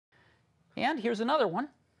And here's another one.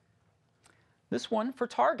 This one for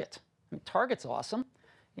Target. I mean, Target's awesome.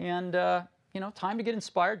 And, you know, time to get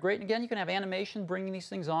inspired. Great. And again, you can have animation bringing these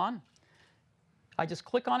things on. I just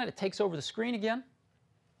click on it. It takes over the screen again.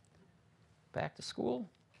 Back to school.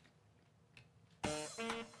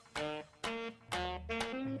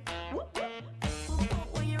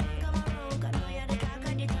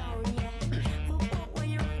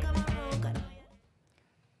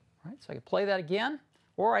 So I could play that again,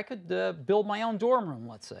 or I could build my own dorm room,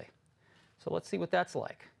 let's say. So let's see what that's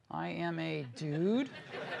like. I am a dude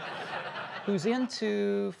who's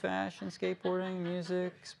into fashion, skateboarding,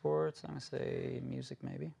 music, sports. I'm going to say music,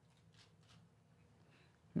 maybe.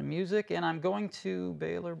 Music, and I'm going to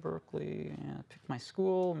Baylor, Berkeley, and pick my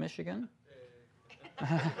school, Michigan.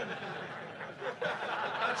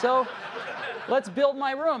 So let's build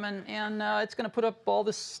my room, and it's going to put up all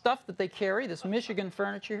this stuff that they carry, this Michigan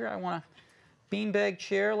furniture here. I want a beanbag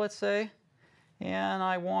chair, let's say, and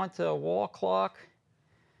I want a wall clock,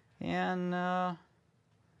 and, oh,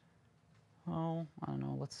 I don't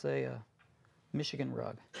know, let's say a Michigan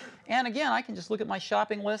rug. And again, I can just look at my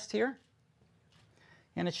shopping list here,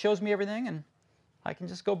 and it shows me everything, and I can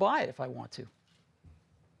just go buy it if I want to.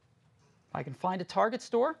 I can find a Target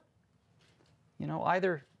store, you know,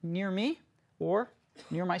 either near me or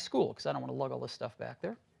near my school, because I don't want to lug all this stuff back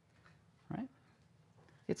there, right?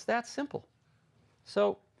 It's that simple.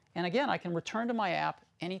 So, and again, I can return to my app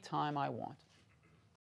anytime I want.